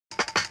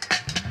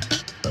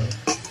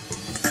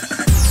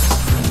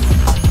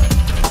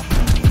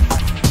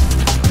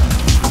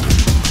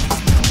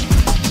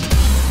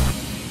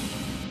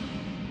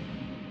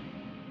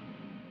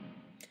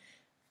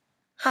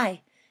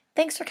Hi,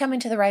 thanks for coming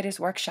to the Writer's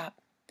Workshop.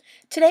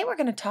 Today we're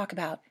going to talk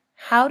about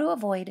how to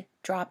avoid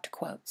dropped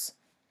quotes.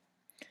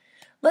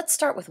 Let's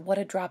start with what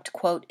a dropped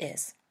quote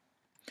is.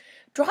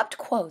 Dropped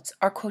quotes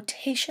are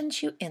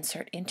quotations you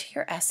insert into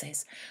your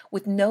essays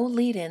with no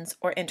lead-ins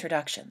or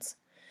introductions.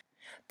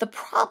 The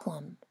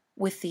problem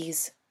with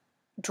these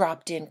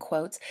dropped-in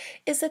quotes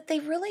is that they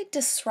really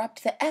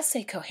disrupt the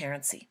essay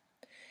coherency.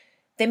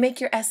 They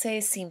make your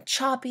essays seem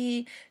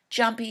choppy,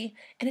 jumpy,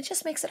 and it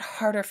just makes it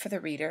harder for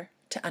the reader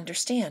to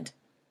understand.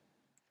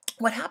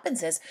 What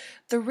happens is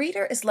the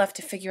reader is left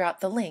to figure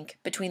out the link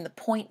between the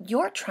point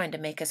you're trying to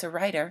make as a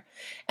writer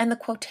and the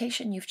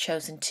quotation you've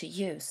chosen to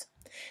use.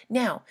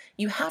 Now,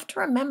 you have to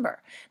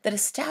remember that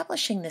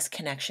establishing this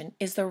connection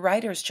is the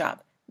writer's job,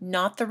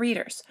 not the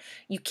reader's.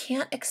 You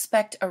can't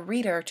expect a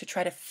reader to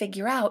try to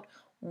figure out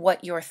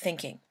what you're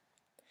thinking.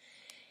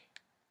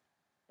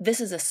 This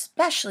is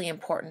especially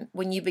important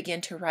when you begin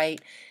to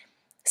write,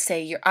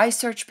 say, your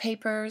iSearch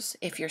papers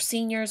if you're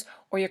seniors,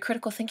 or your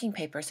critical thinking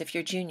papers if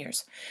you're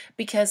juniors,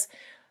 because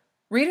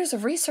readers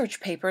of research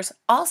papers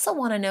also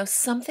want to know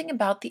something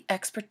about the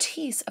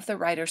expertise of the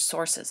writer's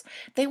sources.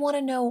 They want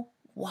to know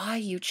why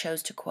you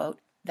chose to quote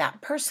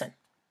that person.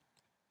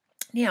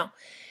 Now,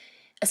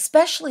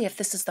 especially if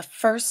this is the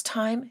first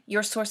time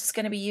your source is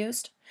going to be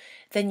used,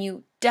 then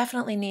you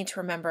definitely need to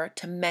remember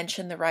to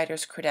mention the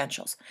writer's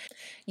credentials.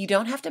 You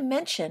don't have to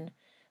mention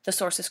the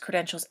source's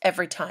credentials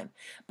every time,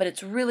 but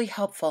it's really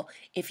helpful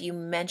if you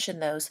mention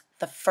those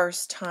the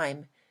first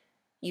time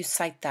you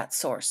cite that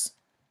source.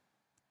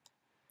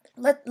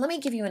 Let me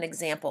give you an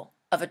example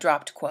of a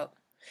dropped quote.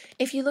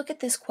 If you look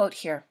at this quote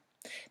here,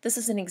 this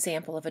is an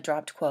example of a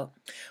dropped quote.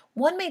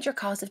 One major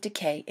cause of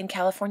decay in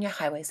California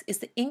highways is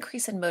the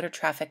increase in motor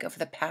traffic over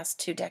the past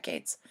 2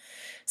 decades.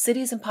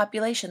 Cities and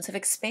populations have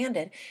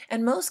expanded,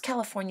 and most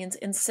Californians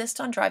insist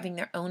on driving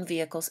their own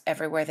vehicles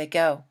everywhere they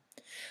go.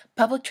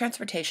 Public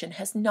transportation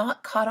has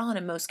not caught on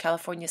in most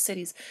California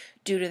cities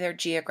due to their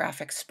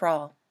geographic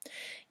sprawl.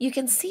 You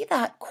can see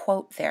that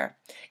quote there.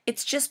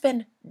 It's just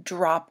been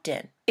dropped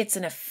in. It's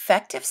an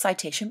effective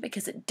citation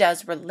because it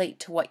does relate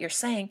to what you're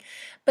saying,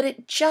 but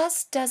it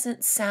just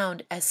doesn't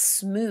sound as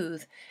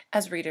smooth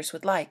as readers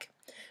would like.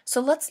 So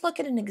let's look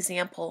at an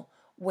example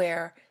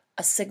where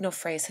a signal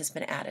phrase has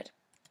been added.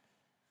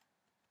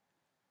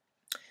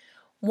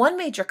 One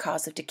major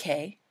cause of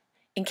decay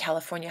in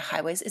California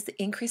highways is the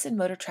increase in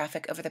motor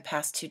traffic over the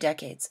past 2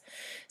 decades.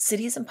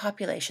 Cities and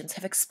populations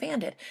have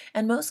expanded,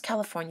 and most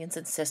Californians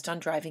insist on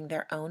driving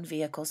their own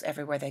vehicles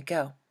everywhere they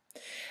go.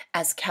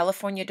 As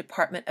California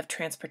Department of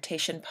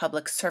Transportation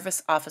Public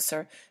Service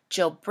Officer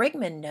Jill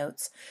Brigman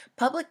notes,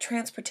 public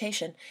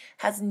transportation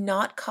has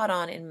not caught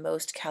on in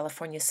most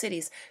California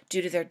cities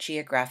due to their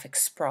geographic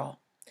sprawl.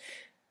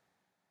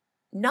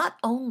 Not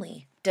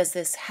only does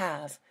this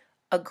have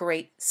a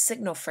great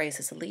signal phrase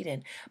as a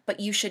lead-in, but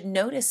you should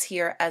notice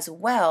here as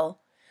well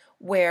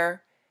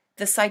where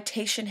the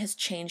citation has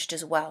changed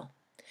as well.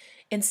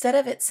 Instead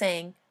of it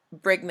saying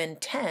Brigman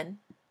 10,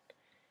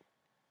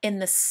 in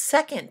the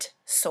second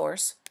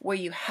source where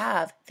you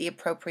have the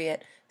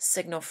appropriate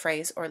signal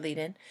phrase or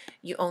lead-in,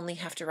 you only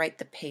have to write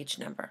the page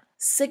number.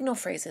 Signal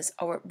phrases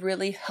are what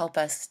really help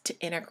us to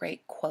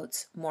integrate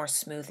quotes more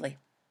smoothly.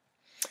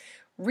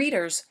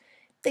 Readers,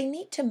 they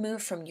need to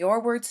move from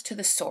your words to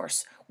the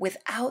source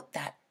without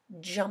that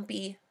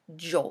jumpy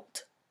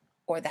jolt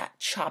or that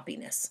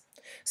choppiness.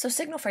 So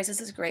signal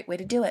phrases is a great way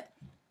to do it.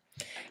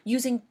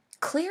 Using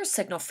clear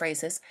signal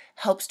phrases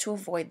helps to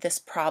avoid this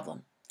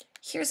problem.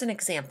 Here's an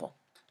example.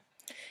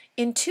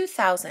 In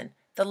 2000,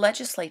 the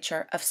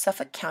legislature of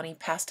Suffolk County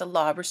passed a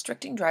law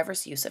restricting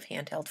drivers' use of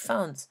handheld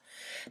phones.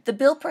 The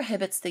bill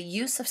prohibits the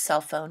use of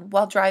cell phone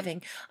while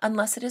driving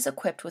unless it is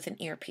equipped with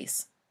an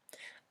earpiece.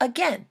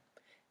 Again,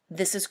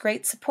 this is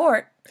great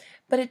support,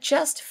 but it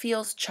just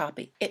feels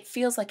choppy. It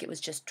feels like it was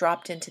just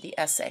dropped into the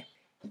essay.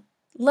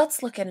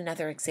 Let's look at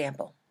another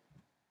example.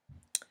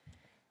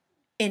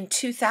 In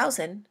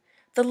 2000,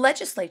 the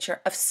legislature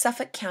of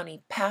Suffolk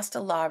County passed a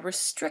law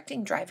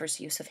restricting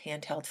drivers' use of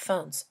handheld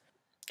phones.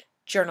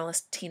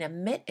 Journalist Tina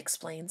Mitt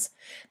explains,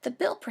 the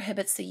bill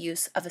prohibits the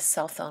use of a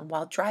cell phone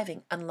while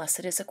driving unless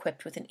it is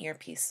equipped with an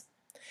earpiece.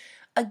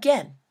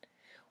 Again,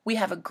 we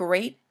have a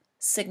great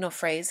signal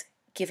phrase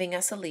giving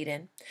us a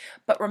lead-in,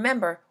 but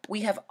remember,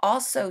 we have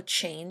also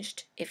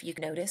changed, if you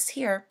notice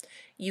here,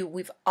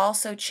 we've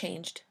also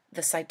changed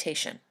the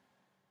citation.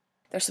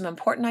 There's some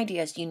important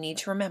ideas you need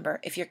to remember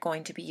if you're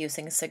going to be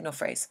using a signal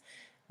phrase.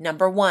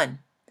 Number 1,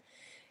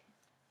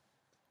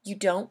 you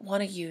don't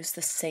want to use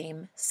the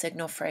same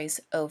signal phrase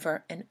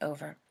over and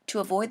over.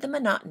 To avoid the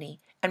monotony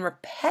and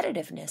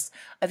repetitiveness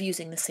of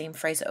using the same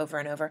phrase over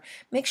and over,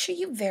 make sure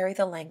you vary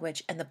the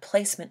language and the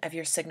placement of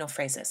your signal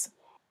phrases.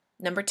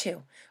 Number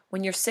 2,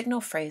 when your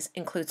signal phrase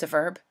includes a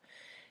verb,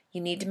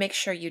 you need to make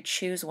sure you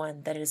choose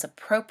one that is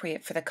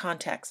appropriate for the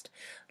context.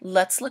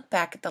 Let's look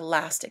back at the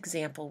last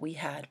example we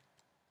had.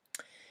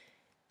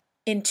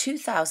 In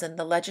 2000,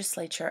 the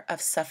legislature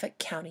of Suffolk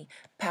County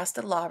passed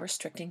a law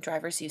restricting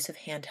drivers' use of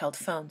handheld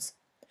phones.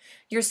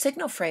 Your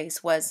signal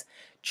phrase was,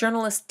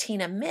 journalist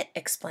Tina Mitt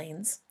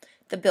explains,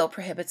 The bill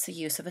prohibits the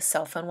use of a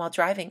cell phone while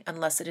driving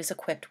unless it is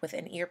equipped with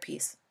an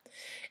earpiece.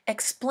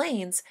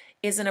 Explains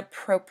is an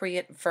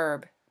appropriate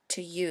verb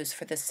to use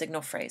for this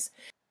signal phrase.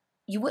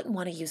 You wouldn't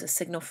want to use a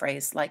signal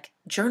phrase like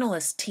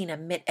journalist Tina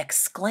Mitt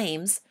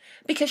exclaims,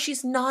 because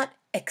she's not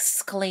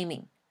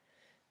exclaiming.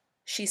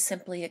 She's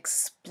simply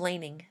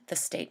explaining the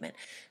statement.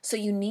 So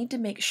you need to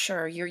make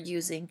sure you're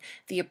using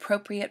the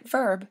appropriate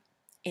verb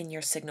in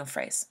your signal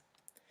phrase.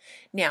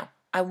 Now,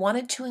 I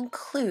wanted to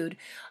include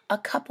a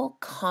couple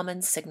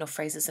common signal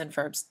phrases and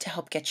verbs to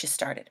help get you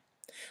started.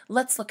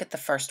 Let's look at the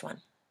first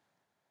one.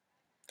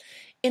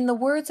 In the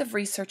words of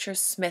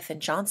researchers Smith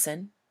and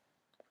Johnson,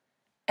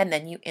 and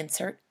then you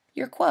insert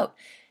your quote.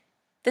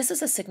 This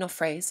is a signal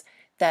phrase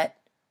that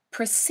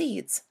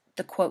precedes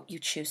the quote you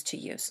choose to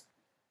use.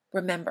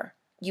 Remember,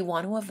 you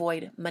want to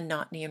avoid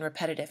monotony and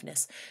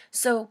repetitiveness.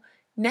 So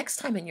next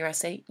time in your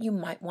essay, you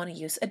might want to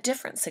use a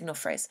different signal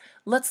phrase.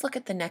 Let's look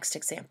at the next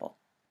example.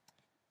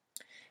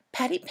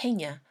 Patty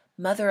Pena,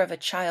 mother of a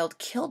child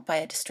killed by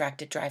a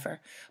distracted driver,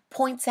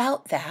 points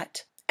out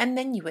that, and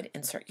then you would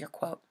insert your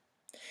quote.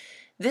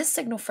 This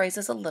signal phrase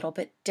is a little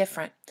bit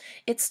different.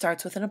 It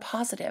starts with an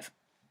appositive.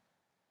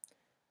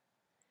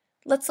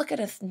 Let's look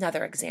at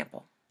another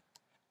example.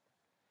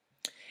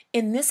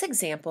 In this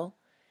example,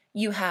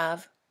 you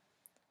have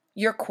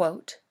your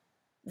quote,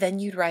 then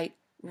you'd write,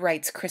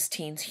 writes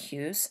Christine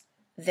Hughes,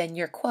 then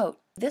your quote.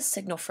 This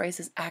signal phrase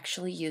is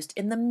actually used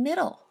in the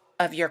middle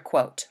of your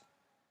quote.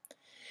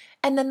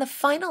 And then the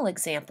final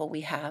example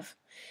we have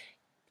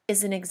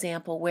is an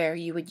example where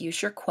you would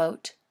use your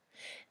quote,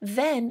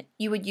 then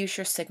you would use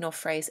your signal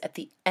phrase at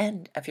the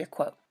end of your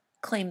quote,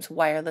 claims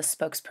wireless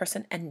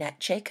spokesperson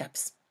Annette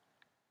Jacobs.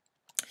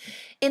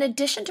 In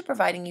addition to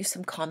providing you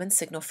some common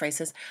signal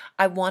phrases,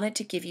 I wanted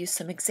to give you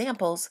some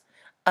examples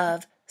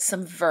of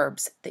some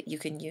verbs that you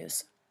can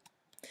use.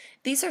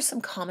 These are some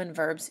common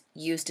verbs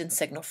used in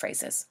signal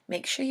phrases.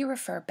 Make sure you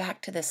refer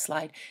back to this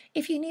slide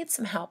if you need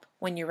some help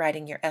when you're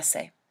writing your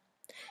essay.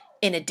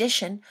 In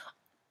addition,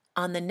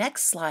 on the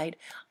next slide,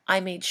 I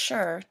made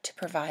sure to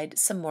provide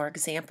some more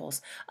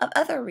examples of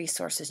other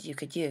resources you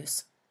could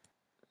use.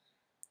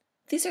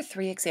 These are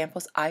 3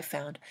 examples I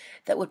found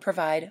that would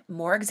provide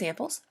more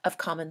examples of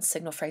common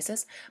signal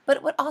phrases, but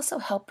it would also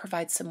help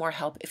provide some more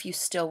help if you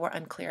still were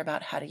unclear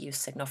about how to use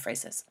signal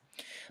phrases.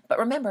 But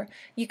remember,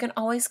 you can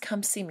always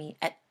come see me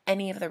at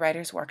any of the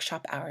Writer's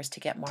Workshop hours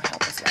to get more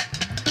help as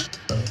well.